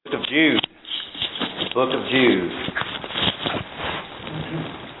of Jude. Book of Jude.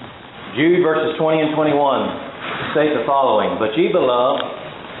 Jude verses 20 and 21 state the following. But ye beloved,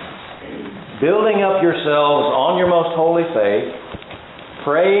 building up yourselves on your most holy faith,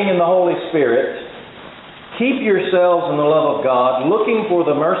 praying in the Holy Spirit, keep yourselves in the love of God, looking for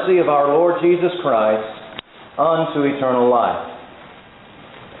the mercy of our Lord Jesus Christ unto eternal life.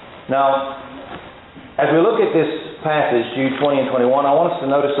 Now, as we look at this passage, Jude 20 and 21, I want us to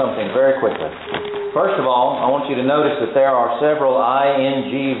notice something very quickly. First of all, I want you to notice that there are several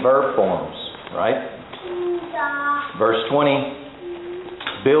ing verb forms, right? Verse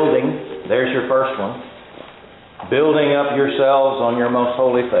 20, building, there's your first one. Building up yourselves on your most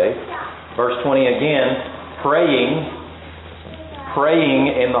holy faith. Verse 20 again, praying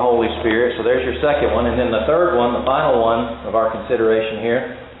in the Holy Spirit. So there's your second one. And then the third one, the final one of our consideration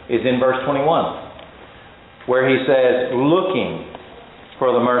here, is in verse 21, where he says, looking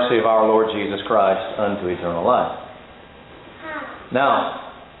for the mercy of our Lord Jesus Christ unto eternal life.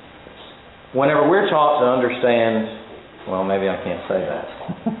 Now, whenever we're taught to understand, well, maybe I can't say that.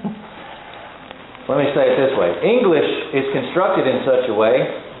 Let me say it this way. English is constructed in such a way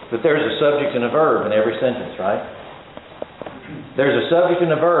that there's a subject and a verb in every sentence, right? There's a subject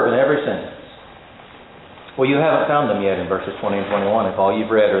and a verb in every sentence. Well, you haven't found them yet in verses 20 and 21 if all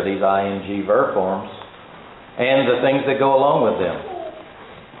you've read are these ing verb forms and the things that go along with them.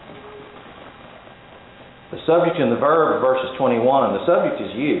 The subject and the verb of verses 21, the subject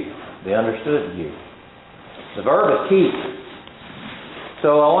is you, the understood you. The verb is keep.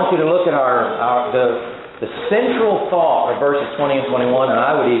 So I want you to look at the central thought of verses 20 and 21, and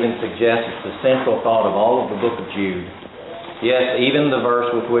I would even suggest it's the central thought of all of the book of Jude. Yes, even the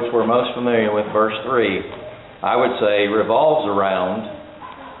verse with which we're most familiar with, verse 3, I would say revolves around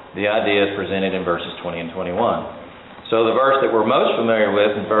the ideas presented in verses 20 and 21. So the verse that we're most familiar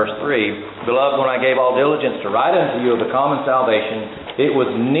with in verse 3, beloved, when I gave all diligence to write unto you of the common salvation, it was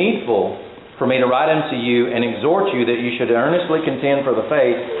needful for me to write unto you and exhort you that you should earnestly contend for the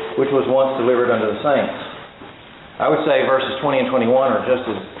faith which was once delivered unto the saints. I would say verses 20 and 21 are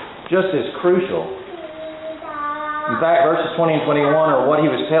just as crucial. In fact, verses 20 and 21 are what he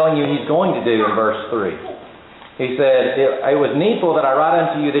was telling you he's going to do in verse 3. He said, it was needful that I write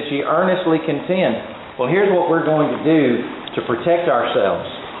unto you that ye earnestly contend. Well, here's what we're going to do to protect ourselves.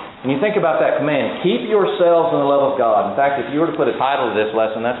 When you think about that command, keep yourselves in the love of God. In fact, if you were to put a title to this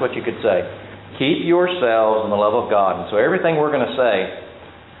lesson, that's what you could say. Keep yourselves in the love of God. And so everything we're going to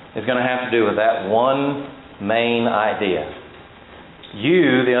say is going to have to do with that one main idea.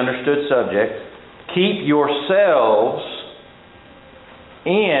 You, the understood subject, keep yourselves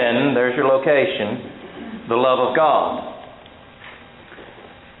in, there's your location, the love of God.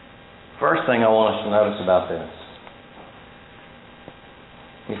 First thing I want us to notice about this.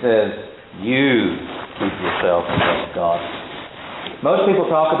 He says, you keep yourself in the love of God. Most people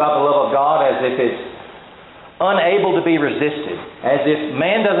talk about the love of God as if it's unable to be resisted, as if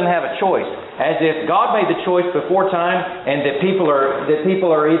man doesn't have a choice, as if God made the choice before time and that people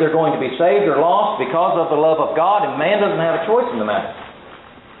are either going to be saved or lost because of the love of God, and man doesn't have a choice in the matter.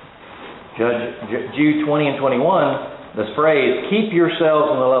 Jude 20 and 21, this phrase, keep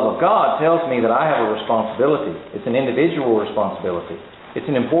yourselves in the love of God, tells me that I have a responsibility. It's an individual responsibility. It's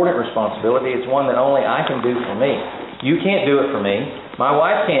an important responsibility. It's one that only I can do for me. You can't do it for me. My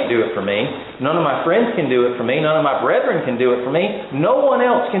wife can't do it for me. None of my friends can do it for me. None of my brethren can do it for me. No one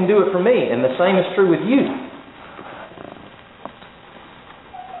else can do it for me. And the same is true with you.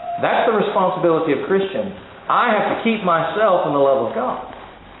 That's the responsibility of Christians. I have to keep myself in the love of God.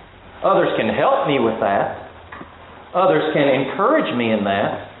 Others can help me with that. Others can encourage me in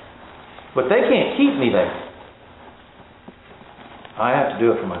that, but they can't keep me there. I have to do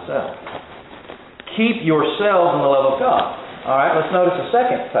it for myself. Keep yourselves in the love of God. All right, let's notice the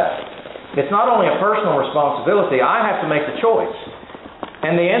second fact. It's not only a personal responsibility, I have to make the choice.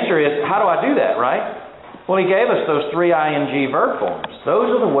 And the answer is, how do I do that, right? Well, he gave us those three ing verb forms.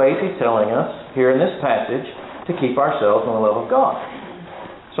 Those are the ways he's telling us here in this passage to keep ourselves in the love of God.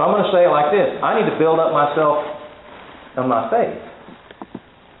 So I'm going to say it like this. I need to build up myself of my faith.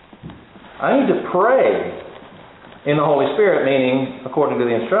 I need to pray in the Holy Spirit, meaning according to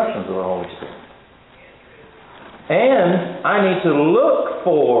the instructions of the Holy Spirit. And I need to look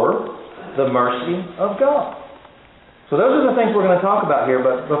for the mercy of God. So those are the things we're going to talk about here,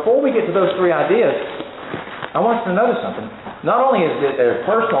 but before we get to those three ideas, I want us to notice something. Not only is it a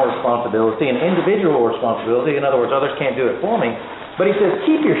personal responsibility, an individual responsibility, in other words, others can't do it for me, but he says,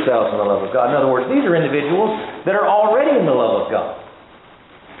 keep yourselves in the love of God. In other words, these are individuals that are already in the love of God.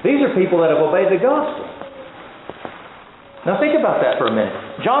 These are people that have obeyed the gospel. Now think about that for a minute.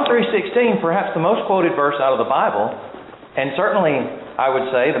 John 3:16, perhaps the most quoted verse out of the Bible, and certainly, I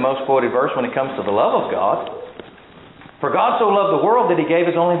would say, the most quoted verse when it comes to the love of God. For God so loved the world that He gave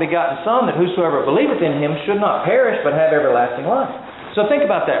His only begotten Son, that whosoever believeth in Him should not perish, but have everlasting life. So think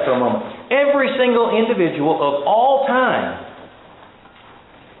about that for a moment. Every single individual of all time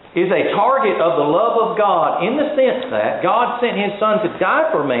is a target of the love of God, in the sense that God sent His Son to die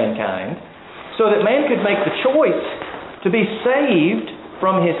for mankind so that man could make the choice to be saved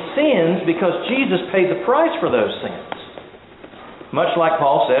from his sins because Jesus paid the price for those sins. Much like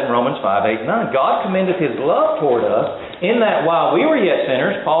Paul said in Romans 5:8 and 9, God commendeth His love toward us in that while we were yet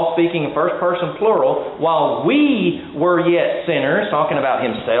sinners, Paul speaking in first person plural, while we were yet sinners, talking about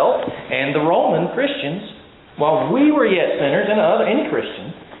himself and the Roman Christians, while we were yet sinners, and any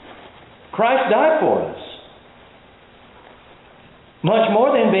Christian, Christ died for us. Much more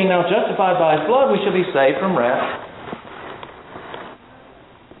than being now justified by His blood, we shall be saved from wrath.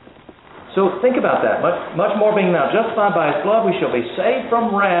 So think about that. Much more being now justified by His blood, we shall be saved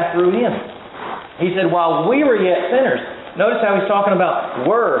from wrath through Him. He said, while we were yet sinners. Notice how He's talking about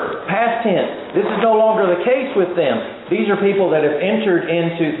were, past tense. This is no longer the case with them. These are people that have entered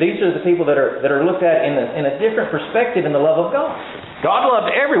into, these are the people that are looked at in a different perspective in the love of God. God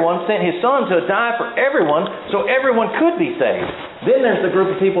loved everyone, sent His Son to die for everyone, so everyone could be saved. Then there's the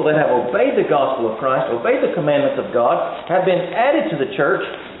group of people that have obeyed the gospel of Christ, obeyed the commandments of God, have been added to the church,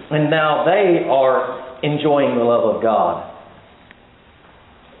 and now they are enjoying the love of God.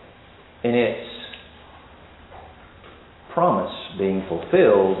 And it's promise being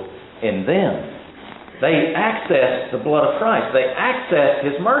fulfilled in them. They access the blood of Christ. They access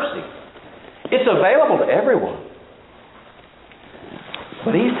His mercy. It's available to everyone.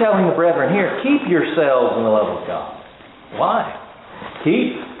 But He's telling the brethren here, keep yourselves in the love of God. Why?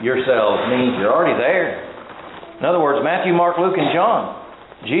 Keep yourselves means you're already there. In other words, Matthew, Mark, Luke, and John.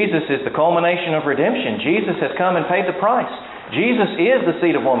 Jesus is the culmination of redemption. Jesus has come and paid the price. Jesus is the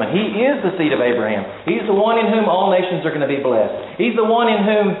seed of woman. He is the seed of Abraham. He's the one in whom all nations are going to be blessed. He's the one in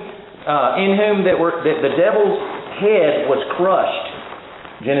whom that the devil's head was crushed.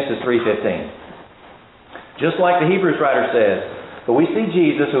 Genesis 3:15. Just like the Hebrews writer says, but we see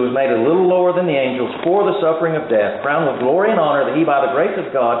Jesus, who was made a little lower than the angels for the suffering of death, crowned with glory and honor, that He by the grace of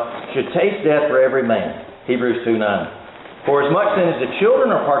God should taste death for every man. Hebrews 2:9. For as much then as the children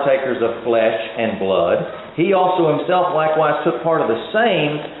are partakers of flesh and blood, He also Himself likewise took part of the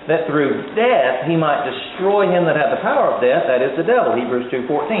same, that through death He might destroy him that had the power of death, that is the devil. Hebrews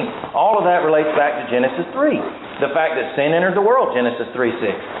 2:14. All of that relates back to Genesis 3. The fact that sin entered the world, Genesis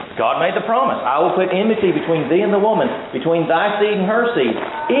 3:6. God made the promise, I will put enmity between thee and the woman, between thy seed and her seed.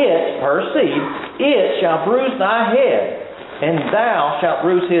 Her seed, it shall bruise thy head, and thou shalt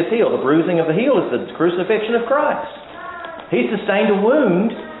bruise his heel. The bruising of the heel is the crucifixion of Christ. He sustained a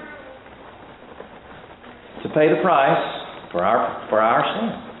wound to pay the price for our sin.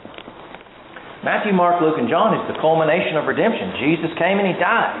 Matthew, Mark, Luke, and John is the culmination of redemption. Jesus came and He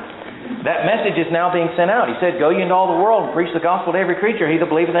died. That message is now being sent out. He said, go ye into all the world and preach the gospel to every creature. He that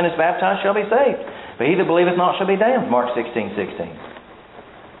believeth and is baptized shall be saved, but he that believeth not shall be damned. Mark 16:16.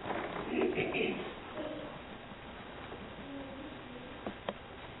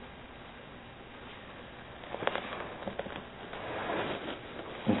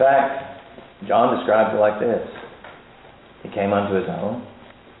 In fact, John describes it like this. He came unto His own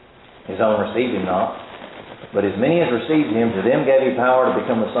received Him not. But as many as received Him, to them gave He power to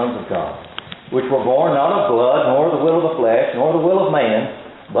become the sons of God, which were born not of blood, nor the will of the flesh, nor the will of man,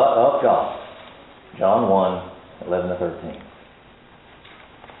 but of God. John 1:11-13.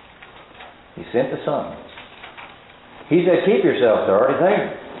 He sent the Son. He said, keep yourselves, they're already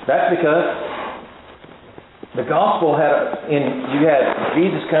there. That's because the gospel you had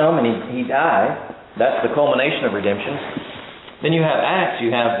Jesus come and he died. That's the culmination of redemption. Then you have Acts.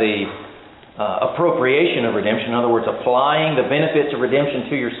 You have the appropriation of redemption. In other words, applying the benefits of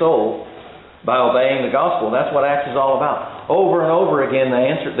redemption to your soul by obeying the gospel. That's what Acts is all about. Over and over again,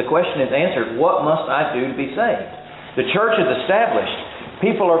 the question is answered, what must I do to be saved? The church is established.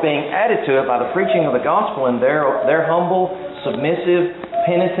 People are being added to it by the preaching of the gospel and their humble, submissive,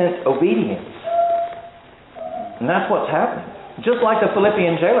 penitent obedience. And that's what's happening. Just like the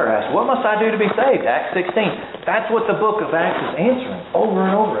Philippian jailer asked, what must I do to be saved? Acts 16. That's what the book of Acts is answering over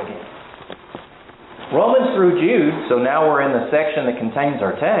and over again. Romans through Jude, so now we're in the section that contains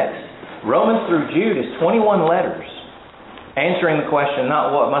our text. Romans through Jude is 21 letters answering the question,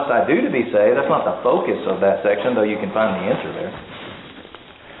 not what must I do to be saved. That's not the focus of that section, though you can find the answer there.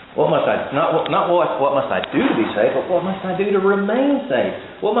 What must I do to be saved, but what must I do to remain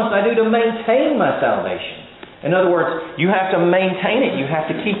saved? What must I do to maintain my salvation? In other words, you have to maintain it. You have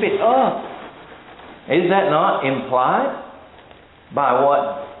to keep it up. Is that not implied by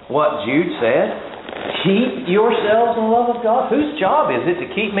what Jude said? Keep yourselves in the love of God. Whose job is it to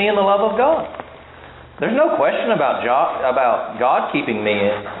keep me in the love of God? There's no question about God keeping me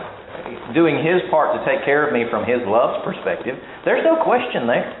in, doing His part to take care of me from His love's perspective. There's no question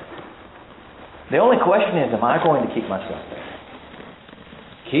there. The only question is, am I going to keep myself there?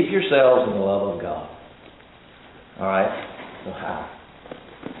 Keep yourselves in the love of God. Alright? Well, how?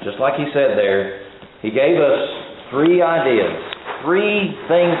 Just like he said there, he gave us 3 ideas. 3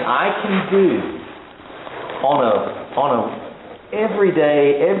 things I can do on a every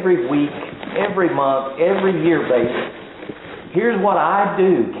day, every week, every month, every year basis. Here's what I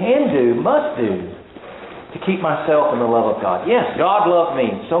can do, must do to keep myself in the love of God. Yes, God loved me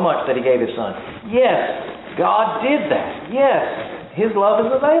so much that He gave His Son. Yes, God did that. Yes, His love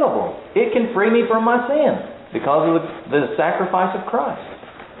is available. It can free me from my sin because of the sacrifice of Christ.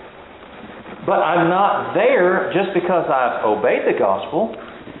 But I'm not there just because I've obeyed the gospel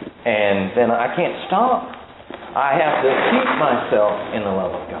and then I can't stop. I have to keep myself in the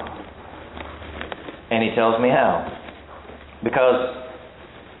love of God. And He tells me how. Because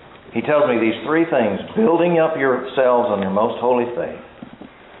He tells me these 3 things: building up yourselves on your most holy faith,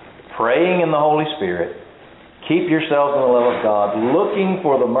 praying in the Holy Spirit, keep yourselves in the love of God, looking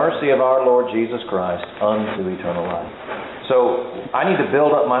for the mercy of our Lord Jesus Christ unto eternal life. So, I need to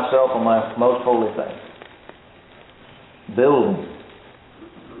build up myself on my most holy faith. Building.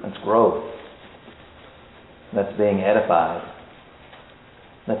 That's growth. That's being edified.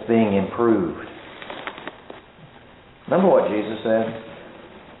 That's being improved. Remember what Jesus said?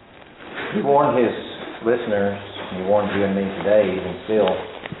 He warned His listeners, He warns you and me today, even still.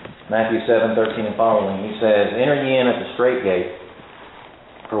 Matthew 7:13 and following, He says, "Enter ye in at the strait gate,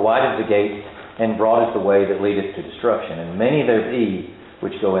 for wide is the gate, and broad is the way that leadeth to destruction, and many there be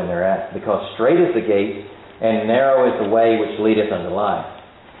which go in thereat. Because strait is the gate, and narrow is the way which leadeth unto life,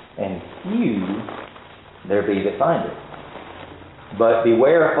 and few there be that find it. But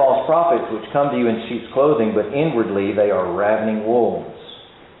beware of false prophets, which come to you in sheep's clothing, but inwardly they are ravening wolves."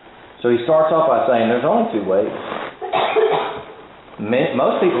 So he starts off by saying there's only 2 ways.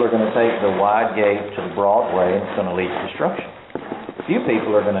 Most people are going to take the wide gate to the broad way, and it's going to lead to destruction. Few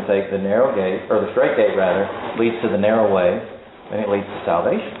people are going to take the narrow gate, or the straight gate rather, leads to the narrow way, and it leads to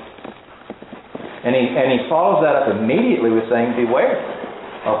salvation. And he follows that up immediately with saying, beware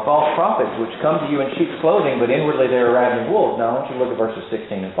of false prophets which come to you in sheep's clothing, but inwardly they are ravening wolves. Now I want you to look at verses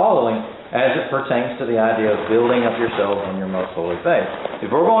 16 and following as it pertains to the idea of building up yourselves on your most holy faith.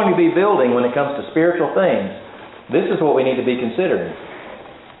 If we're going to be building when it comes to spiritual things, this is what we need to be considering.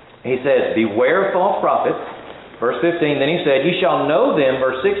 He says, beware of false prophets. Verse 15, then he said, ye shall know them,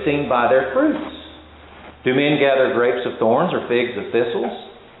 verse 16, by their fruits. Do men gather grapes of thorns or figs of thistles?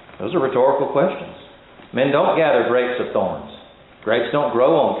 Those are rhetorical questions. Men don't gather grapes of thorns. Grapes don't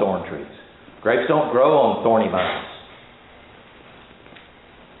grow on thorn trees. Grapes don't grow on thorny vines.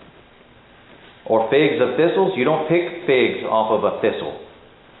 Or figs of thistles, you don't pick figs off of a thistle.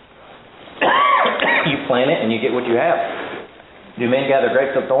 You plant it and you get what you have. Do men gather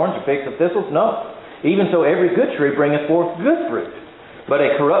grapes of thorns or figs of thistles? No. Even so, every good tree bringeth forth good fruit, but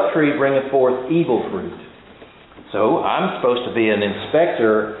a corrupt tree bringeth forth evil fruit. So, I'm supposed to be an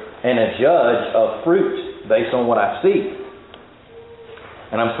inspector and a judge of fruit based on what I see.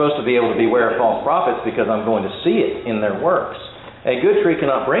 And I'm supposed to be able to beware of false prophets because I'm going to see it in their works. A good tree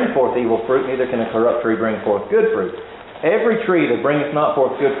cannot bring forth evil fruit, neither can a corrupt tree bring forth good fruit. Every tree that bringeth not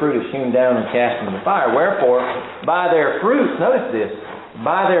forth good fruit is hewn down and cast into the fire. Wherefore, by their fruits, notice this,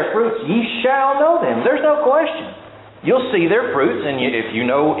 by their fruits ye shall know them. There's no question. You'll see their fruits, and if you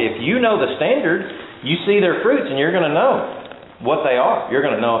know the standard, you see their fruits, and you're going to know what they are. You're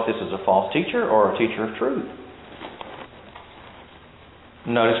going to know if this is a false teacher or a teacher of truth.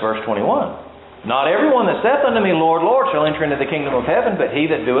 Notice verse 21. Not everyone that saith unto me, Lord, Lord, shall enter into the kingdom of heaven, but he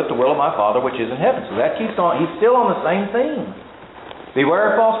that doeth the will of my Father which is in heaven. So that keeps on. He's still on the same theme. Beware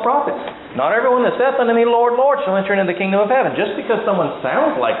of false prophets. Not everyone that saith unto me, Lord, Lord, shall enter into the kingdom of heaven. Just because someone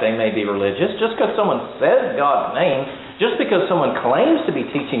sounds like they may be religious, just because someone says God's name, just because someone claims to be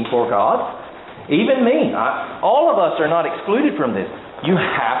teaching for God, even me, all of us are not excluded from this. You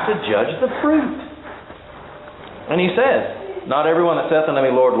have to judge the fruit. And he says, not everyone that saith unto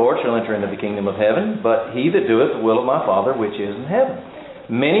me, Lord, Lord, shall enter into the kingdom of heaven, but he that doeth the will of my Father which is in heaven.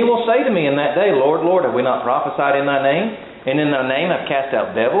 Many will say to me in that day, Lord, Lord, have we not prophesied in thy name? And in thy name have cast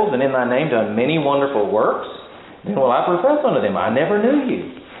out devils, and in thy name done many wonderful works? Then will I profess unto them, I never knew you.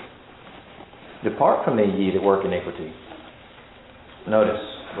 Depart from me, ye that work iniquity. Notice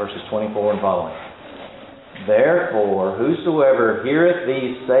verses 24 and following. Therefore, whosoever heareth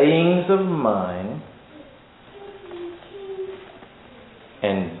these sayings of mine,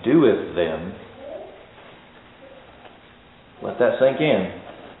 and doeth them, let that sink in.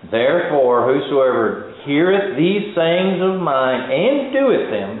 Therefore, whosoever heareth these sayings of mine, and doeth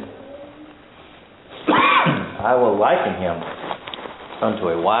them, I will liken him unto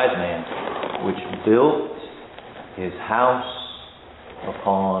a wise man, which built his house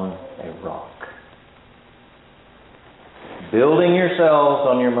upon a rock. Building yourselves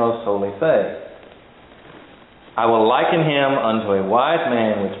on your most holy faith. I will liken him unto a wise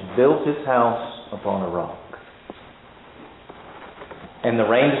man which built his house upon a rock. And the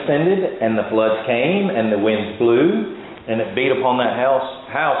rain descended, and the floods came, and the winds blew, and it beat upon that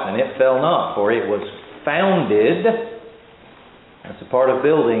house, and it fell not, for it was founded. That's a part of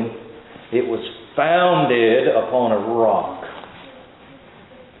building. It was founded upon a rock.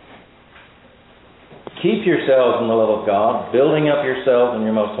 Keep yourselves in the love of God, building up yourselves in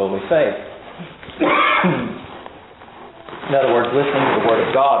your most holy faith. In other words, listening to the Word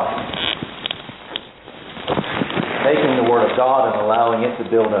of God. Taking the Word of God and allowing it to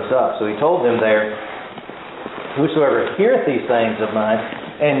build us up. So he told them there, whosoever heareth these sayings of mine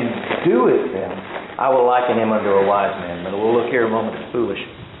and doeth them, I will liken him unto a wise man. But we'll look here a moment at foolish.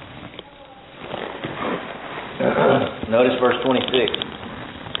 Notice verse 26.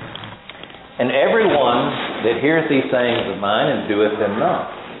 And every one that heareth these sayings of mine and doeth them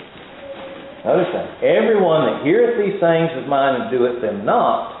not. Notice that. Every one that heareth these sayings of mine and doeth them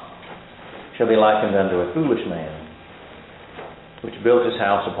not shall be likened unto a foolish man, which built his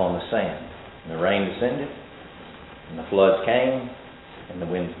house upon the sand. And the rain descended, and the floods came, and the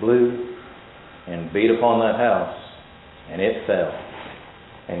winds blew, and beat upon that house, and it fell,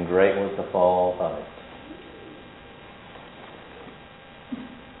 and great was the fall of it.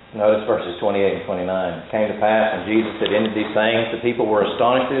 Notice verses 28 and 29. It came to pass, when Jesus had ended these sayings, the people were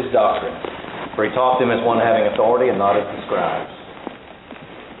astonished at his doctrine, for he taught them as one having authority, and not as the scribes.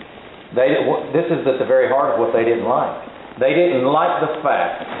 This is at the very heart of what they didn't like. They didn't like the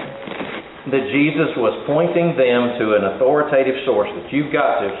fact that Jesus was pointing them to an authoritative source, that you've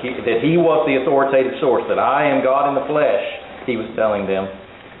got to, that he was the authoritative source, that I am God in the flesh, he was telling them.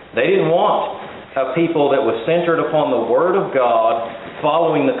 They didn't want a people that was centered upon the Word of God,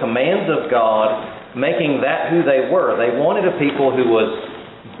 following the commands of God, making that who they were. They wanted a people who was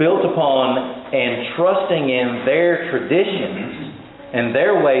built upon and trusting in their traditions and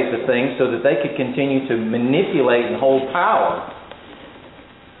their ways of things so that they could continue to manipulate and hold power.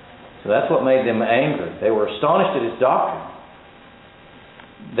 So that's what made them angry. They were astonished at his doctrine.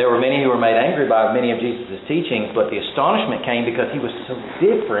 There were many who were made angry by many of Jesus' teachings, but the astonishment came because he was so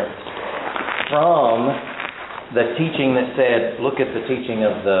different from the teaching that said, look at the teaching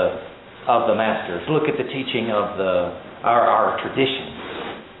of the masters, look at the teaching of our traditions,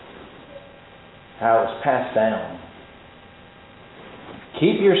 how it was passed down.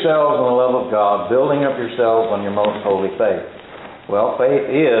 Keep yourselves in the love of God, building up yourselves on your most holy faith. Well, faith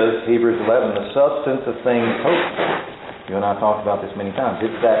is, Hebrews 11, the substance of things hoped for. You and I have talked about this many times.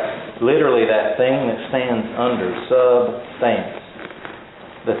 It's that, literally that thing that stands under, substance.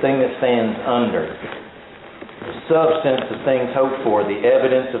 The thing that stands under. The substance of things hoped for, the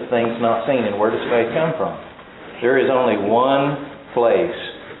evidence of things not seen. And where does faith come from? There is only one place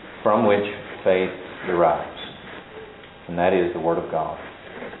from which faith derives. And that is the Word of God.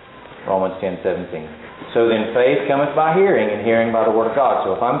 Romans 10:17. So then faith cometh by hearing, and hearing by the Word of God.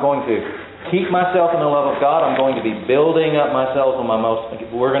 So if I'm going to keep myself in the love of God, I'm going to be building up myself on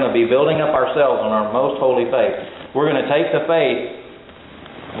we're going to be building up ourselves on our most holy faith. We're going to take the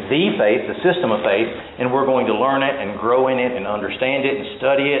system of faith, and we're going to learn it and grow in it and understand it and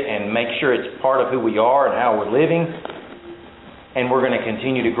study it and make sure it's part of who we are and how we're living. And we're going to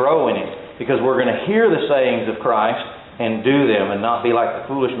continue to grow in it because we're going to hear the sayings of Christ and do them and not be like the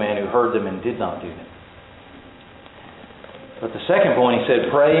foolish man who heard them and did not do them. But the second point, he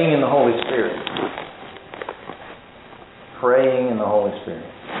said, praying in the Holy Spirit. Praying in the Holy Spirit.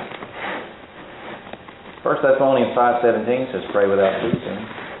 1 Thessalonians 5:17 says, pray without ceasing.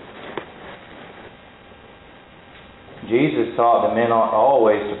 Jesus taught that men ought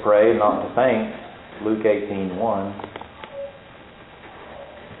always to pray and not to faint. Luke 18:1.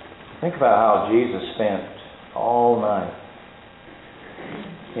 Think about how Jesus spent all night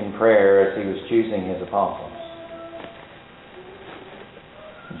in prayer as he was choosing his apostles.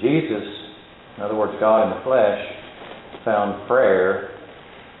 Jesus, in other words, God in the flesh, found prayer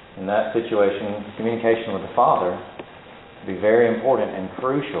in that situation, communication with the Father, to be very important and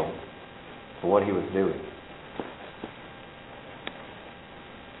crucial for what he was doing.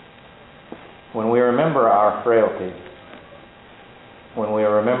 when we remember our frailty, when we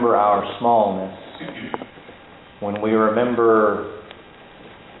remember our smallness, when we remember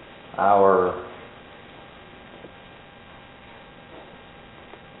our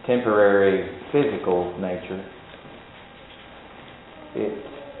temporary physical nature, it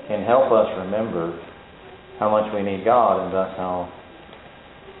can help us remember how much we need God, and thus how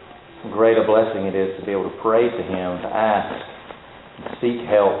great a blessing it is to be able to pray to Him, to ask, to seek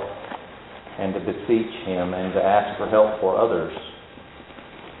help, and to beseech Him, and to ask for help for others.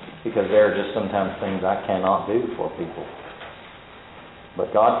 Because there are just sometimes things I cannot do for people.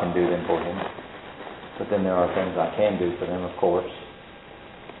 But God can do them for Him. But then there are things I can do for them, of course.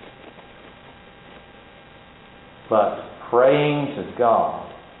 But praying to God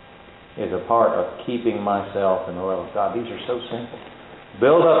is a part of keeping myself in the love of God. These are so simple.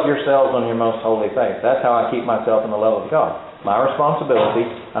 Build up yourselves on your most holy faith. That's how I keep myself in the love of God. My responsibility.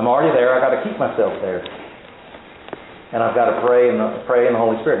 I'm already there. I've got to keep myself there. And I've got to pray in the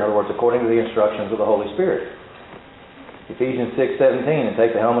Holy Spirit. In other words, according to the instructions of the Holy Spirit. Ephesians 6:17, and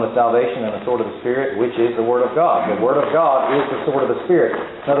take the helmet of salvation and the sword of the Spirit, which is the Word of God. The Word of God is the sword of the Spirit.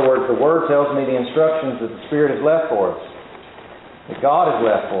 In other words, the Word tells me the instructions that the Spirit has left for us. That God has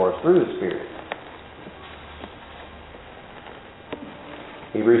left for us through the Spirit.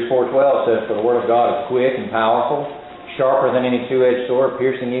 Hebrews 4:12 says, for the Word of God is quick and powerful, sharper than any two-edged sword,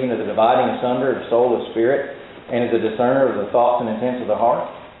 piercing even to the dividing asunder of soul and spirit, and is a discerner of the thoughts and intents of the heart.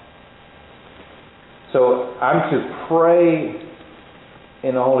 So I'm to pray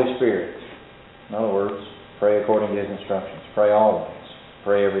in the Holy Spirit. In other words, pray according to His instructions. Pray always.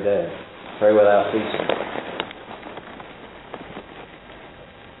 Pray every day. Pray without ceasing.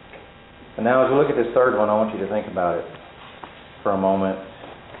 And now as we look at this third one, I want you to think about it for a moment.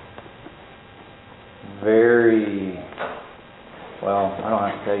 Well, I don't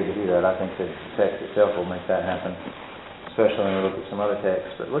have to tell you to do that. I think the text itself will make that happen, especially when we look at some other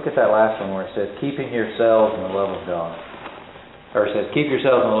texts. But look at that last one where it says, keeping yourselves in the love of God. Or it says, keep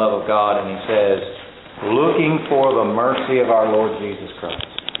yourselves in the love of God, and he says, looking for the mercy of our Lord Jesus Christ.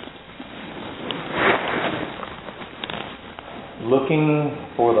 Looking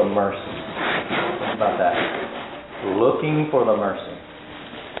for the mercy. Think about that. Looking for the mercy.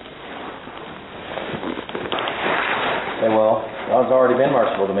 Say, well, God's already been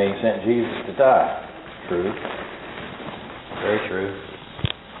merciful to me. He sent Jesus to die. True. Very true.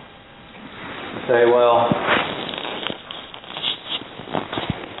 You say, well,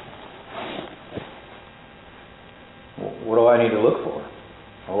 what do I need to look for?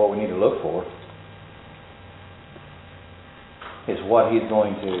 Or what we need to look for is what He's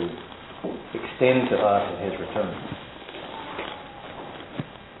going to extend to us at His return.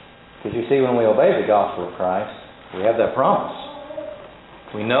 Because you see, when we obey the gospel of Christ, we have that promise.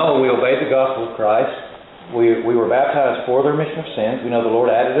 We know we obeyed the gospel of Christ. We were baptized for the remission of sins. We know the Lord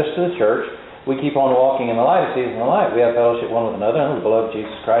added us to the church. We keep on walking in the light as He is in the light. We have fellowship one with another, and the blood of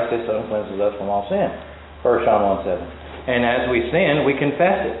Jesus Christ, His Son, cleanses us from all sin. 1 John 1:7. And as we sin, we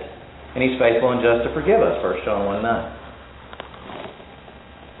confess it. And He's faithful and just to forgive us. 1 John 1:9.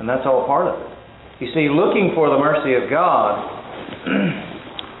 And that's all part of it. You see, looking for the mercy of God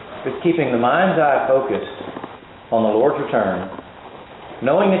is keeping the mind's eye focused on the Lord's return,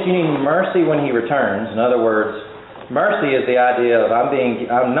 knowing that you need mercy when He returns. In other words, mercy is the idea of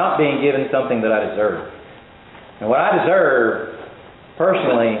I'm not being given something that I deserve. And what I deserve,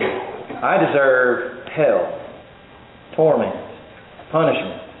 personally, I deserve hell, torment,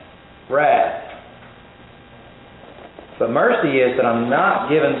 punishment, wrath. But mercy is that I'm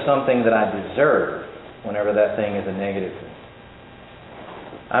not given something that I deserve whenever that thing is a negative thing.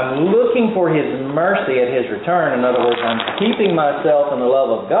 I'm looking for His mercy at His return. In other words, I'm keeping myself in the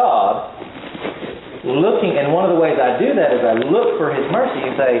love of God. Looking, and one of the ways I do that is I look for His mercy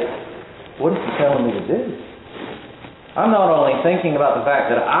and say, what is He telling me to do? I'm not only thinking about the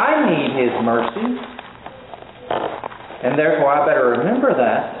fact that I need His mercy, and therefore I better remember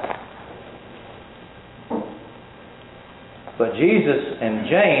that. But Jesus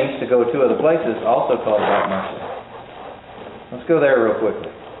and James, to go two other places, also talk about mercy. Let's go there real quickly.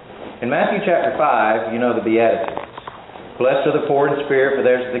 In Matthew chapter 5, you know the Beatitudes. Blessed are the poor in spirit, for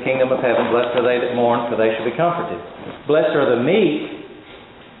theirs is the kingdom of heaven. Blessed are they that mourn, for they shall be comforted. Blessed are the meek,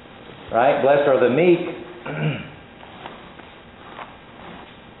 right? Blessed are the meek.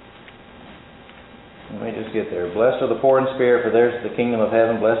 Let me just get there. Blessed are the poor in spirit, for theirs is the kingdom of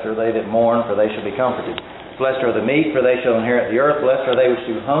heaven. Blessed are they that mourn, for they shall be comforted. Blessed are the meek, for they shall inherit the earth. Blessed are they which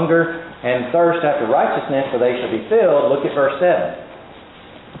do hunger and thirst after righteousness, for they shall be filled. Look at verse 7.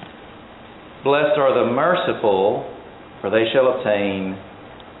 Blessed are the merciful, for they shall obtain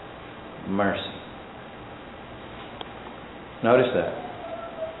mercy. Notice that.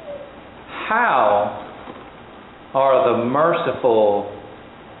 How are the merciful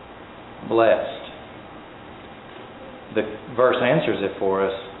blessed? The verse answers it for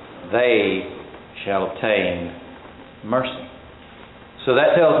us. They shall obtain mercy. So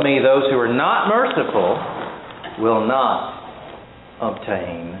that tells me those who are not merciful will not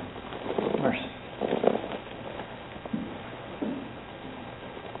obtain mercy.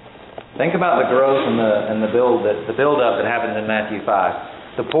 Think about the growth and the build up that happens in Matthew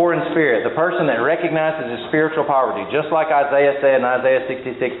 5. The poor in spirit, the person that recognizes his spiritual poverty, just like Isaiah said in Isaiah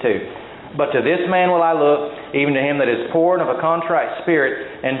 66:2. But to this man will I look, even to him that is poor and of a contrite spirit,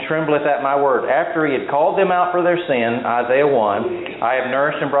 and trembleth at my word. After he had called them out for their sin, Isaiah 1, I have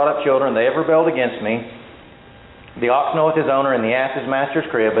nourished and brought up children, they have rebelled against me. The ox knoweth his owner, and the ass his master's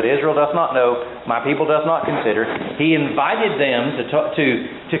crib, but Israel doth not know, my people doth not consider. He invited them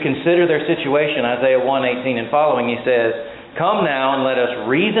to consider their situation, Isaiah 1:18 and following. He says, come now and let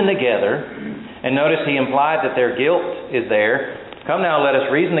us reason together. And notice he implied that their guilt is there. Come now, let us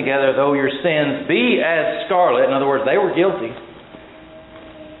reason together, though your sins be as scarlet. In other words, they were guilty.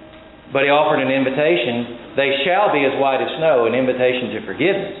 But he offered an invitation. They shall be as white as snow, an invitation to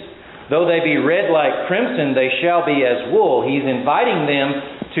forgiveness. Though they be red like crimson, they shall be as wool. He's inviting them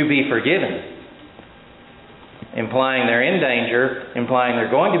to be forgiven. Implying they're in danger, implying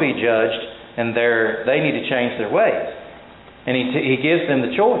they're going to be judged, and they need to change their ways. And he gives them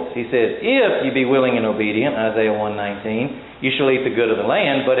the choice. He says, if you be willing and obedient, Isaiah 1:19, you shall eat the good of the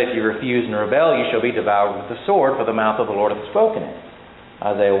land, but if you refuse and rebel, you shall be devoured with the sword, for the mouth of the Lord hath spoken it.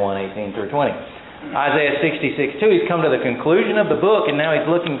 Isaiah 1:18 through 20. Isaiah 66:2, he's come to the conclusion of the book, and now he's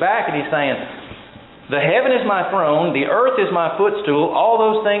looking back and he's saying, the heaven is my throne, the earth is my footstool, all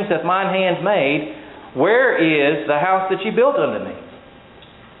those things hath mine hand made. Where is the house that you built unto me?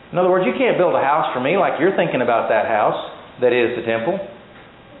 In other words, you can't build a house for me like you're thinking about that house that is the temple.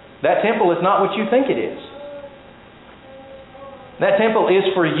 That temple is not what you think it is. That temple is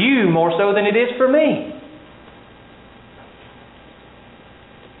for you more so than it is for me.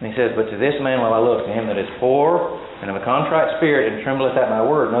 And he says, but to this man will I look, to him that is poor and of a contrite spirit, and trembleth at my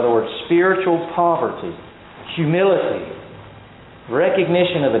word. In other words, spiritual poverty, humility,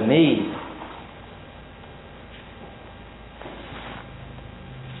 recognition of a need.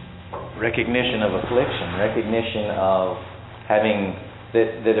 Recognition of affliction, recognition of having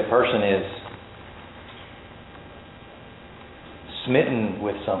that a person is smitten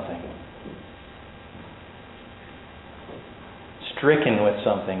with something. Stricken with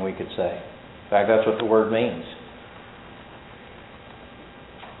something, we could say. In fact, that's what the word means.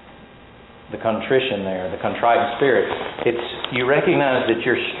 The contrition there, the contrite spirit. It's you recognize that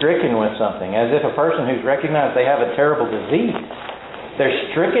you're stricken with something, as if a person who's recognized they have a terrible disease. They're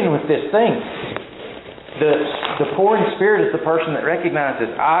stricken with this thing. The poor in spirit is the person that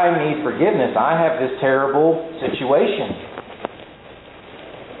recognizes, I need forgiveness. I have this terrible situation.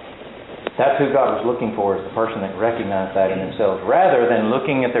 That's who God was looking for, is the person that recognized that in themselves, rather than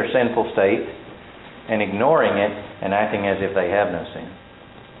looking at their sinful state and ignoring it and acting as if they have no sin.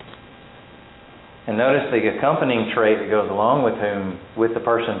 And notice the accompanying trait that goes along with the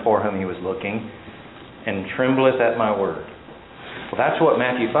person for whom he was looking, and trembleth at my word. Well, that's what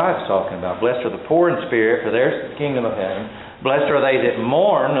Matthew 5 is talking about. Blessed are the poor in spirit, for theirs is the kingdom of heaven. Blessed are they that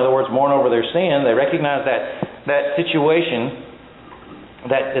mourn, in other words, mourn over their sin. They recognize that situation,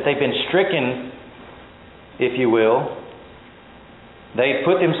 that they've been stricken, if you will. They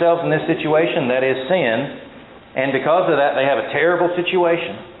put themselves in this situation, that is sin, and because of that they have a terrible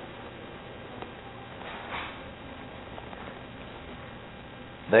situation.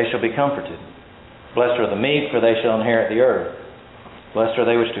 They shall be comforted. Blessed are the meek, for they shall inherit the earth. Blessed are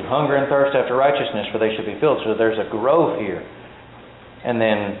they which do hunger and thirst after righteousness, for they shall be filled. So there's a growth here. And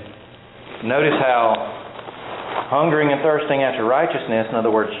then notice how hungering and thirsting after righteousness, in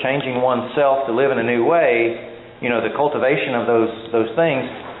other words, changing oneself to live in a new way, the cultivation of those things,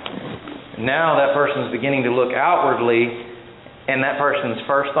 now that person's beginning to look outwardly, and that person's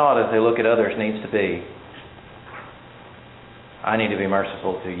first thought as they look at others needs to be, I need to be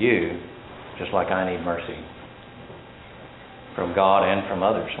merciful to you, just like I need mercy from God and from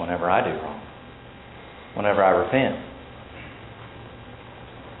others whenever I do wrong, whenever I repent.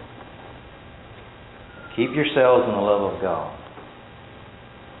 Keep yourselves in the love of God,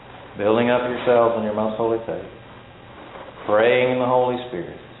 building up yourselves in your most holy faith, praying in the Holy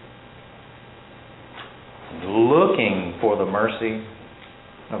Spirit, looking for the mercy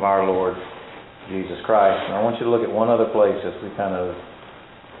of our Lord Jesus Christ. And I want you to look at one other place as we kind of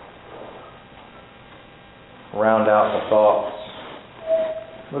round out the thoughts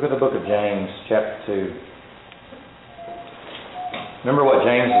Look at the book of James, chapter 2. Remember what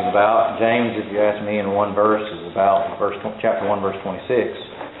James is about. James, if you ask me, in one verse is about chapter 1, verse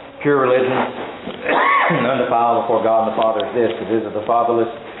 26. Pure religion and undefiled before God and the Father is this, to visit the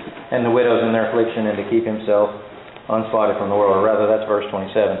fatherless and the widows in their affliction, and to keep himself unspotted from the world. Or rather, that's verse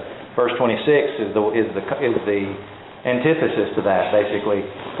 27. Verse 26 is the antithesis to that, basically,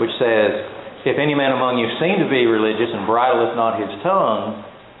 which says, if any man among you seem to be religious and bridleth not his tongue,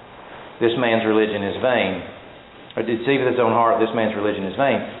 this man's religion is vain. Or deceiveth his own heart, this man's religion is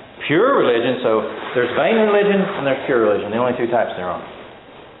vain. Pure religion, so there's vain religion and there's pure religion. The only two types there are.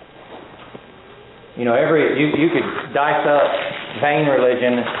 You know, you could dice up vain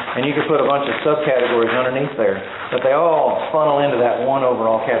religion and you could put a bunch of subcategories underneath there, but they all funnel into that one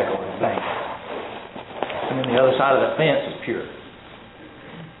overall category of vain. And then the other side of the fence is pure.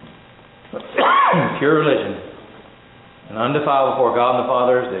 Pure religion and undefiled before God and the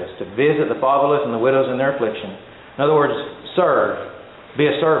Father is this, to visit the fatherless and the widows in their affliction. In other words, serve.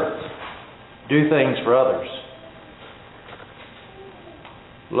 Be a servant. Do things for others.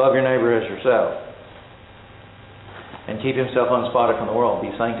 Love your neighbor as yourself. And keep himself unspotted from the world.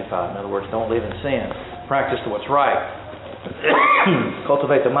 Be sanctified. In other words, don't live in sin. Practice what's right.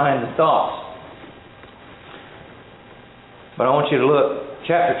 Cultivate the mind and thoughts. But I want you to look.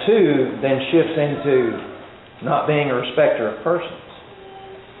 Chapter 2 then shifts into not being a respecter of persons.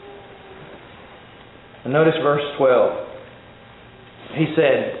 And notice verse 12. He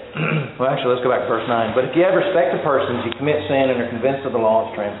said, well, actually, let's go back to verse 9. But if you have respect of persons, you commit sin and are convinced of the law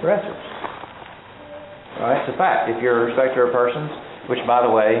as transgressors. Right? It's a fact. If you're a respecter of persons, which, by the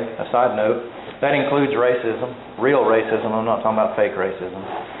way, a side note, that includes racism, real racism. I'm not talking about fake racism.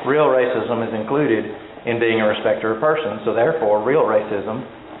 Real racism is included in being a respecter of persons. So therefore, real racism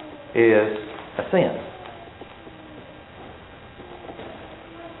is a sin.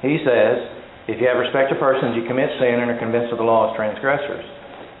 He says, if you have respect of persons, you commit sin and are convinced of the law as transgressors.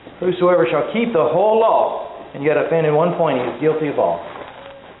 Whosoever shall keep the whole law and yet offend in one point, he is guilty of all.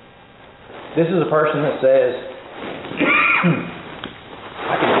 This is a person that says,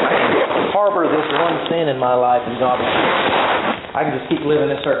 I can harbor this one sin in my life and God won't. I can just keep living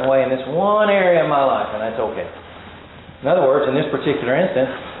this certain way in this one area of my life, and that's okay. In other words, in this particular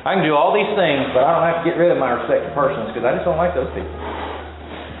instance, I can do all these things, but I don't have to get rid of my respect of persons because I just don't like those people.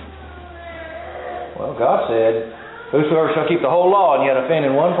 Well, God said, whosoever shall keep the whole law and yet offend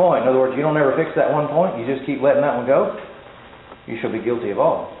in one point. In other words, you don't ever fix that one point. You just keep letting that one go. You shall be guilty of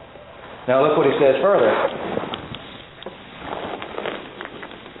all. Now look what he says further.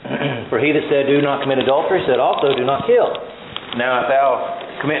 For he that said, do not commit adultery, said also, do not kill. Now if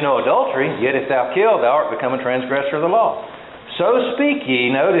thou commit no adultery, yet if thou kill, thou art become a transgressor of the law. So speak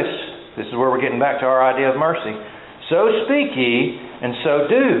ye, notice, this is where we're getting back to our idea of mercy. So speak ye, and so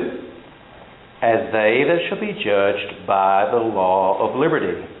do, as they that shall be judged by the law of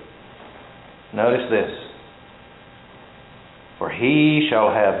liberty. Notice this. For he shall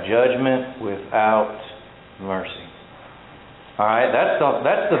have judgment without mercy. Alright, that's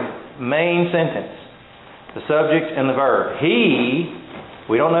the main sentence. The subject and the verb. He,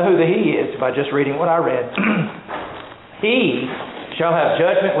 we don't know who the he is by just reading what I read. He shall have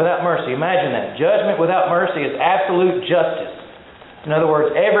judgment without mercy. Imagine that. Judgment without mercy is absolute justice. In other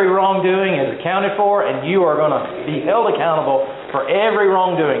words, every wrongdoing is accounted for, and you are going to be held accountable for every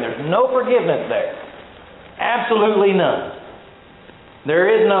wrongdoing. There's no forgiveness there. Absolutely none. There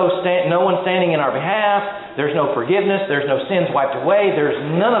is no one standing in our behalf. There's no forgiveness. There's no sins wiped away. There's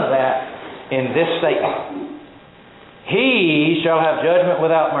none of that in this statement. He shall have judgment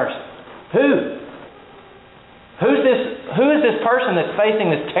without mercy. Who? Who is this person that's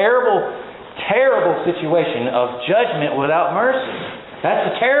facing this terrible situation of judgment without mercy?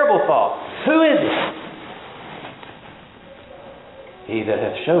 That's a terrible thought. Who is it? He that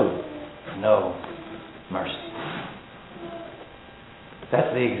hath showed no mercy.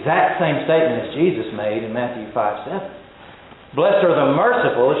 That's the exact same statement as Jesus made in Matthew 5:7. Blessed are the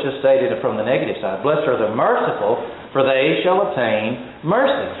merciful, it's just stated from the negative side. Blessed are the merciful, for they shall obtain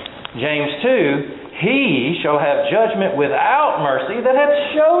mercy. James 2, he shall have judgment without mercy that hath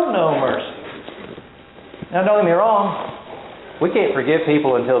showed no mercy. Now don't get me wrong, we can't forgive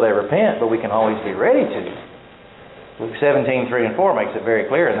people until they repent, but we can always be ready to. Luke 17:3 and 4 makes it very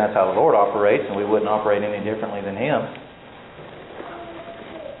clear, and that's how the Lord operates, and we wouldn't operate any differently than Him.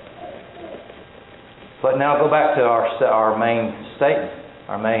 But now go back to our main statement,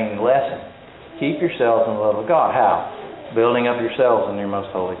 our main lesson. Keep yourselves in the love of God. How? Building up yourselves in your most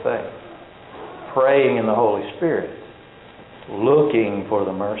holy faith. Praying in the Holy Spirit. Looking for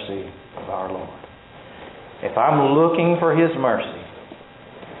the mercy of our Lord. If I'm looking for His mercy,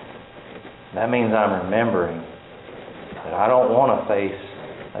 That means I'm remembering that I don't want to face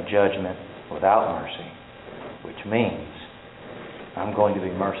a judgment without mercy, which means I'm going to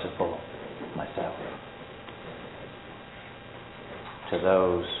be merciful myself to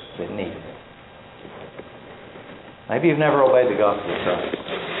those that need it. Maybe you've never obeyed the gospel of Christ.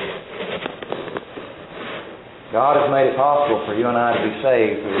 God has made it possible for you and I to be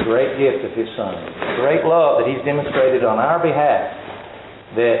saved through the great gift of His Son. The great love that He's demonstrated on our behalf,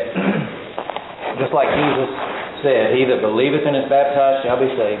 that just like Jesus said, he that believeth and is baptized shall be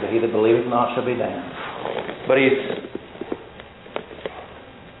saved, but he that believeth not shall be damned. But He's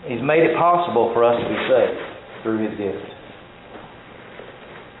made it possible for us to be saved through His gift.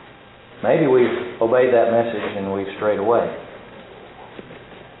 Maybe we've obeyed that message and we've strayed away.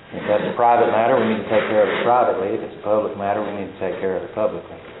 If that's a private matter, we need to take care of it privately. If it's a public matter, we need to take care of it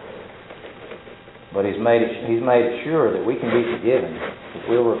publicly. But He's made it sure that we can be forgiven if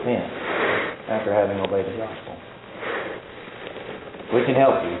we'll repent after having obeyed the gospel. We can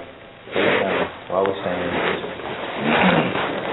help you. Please come while we stand.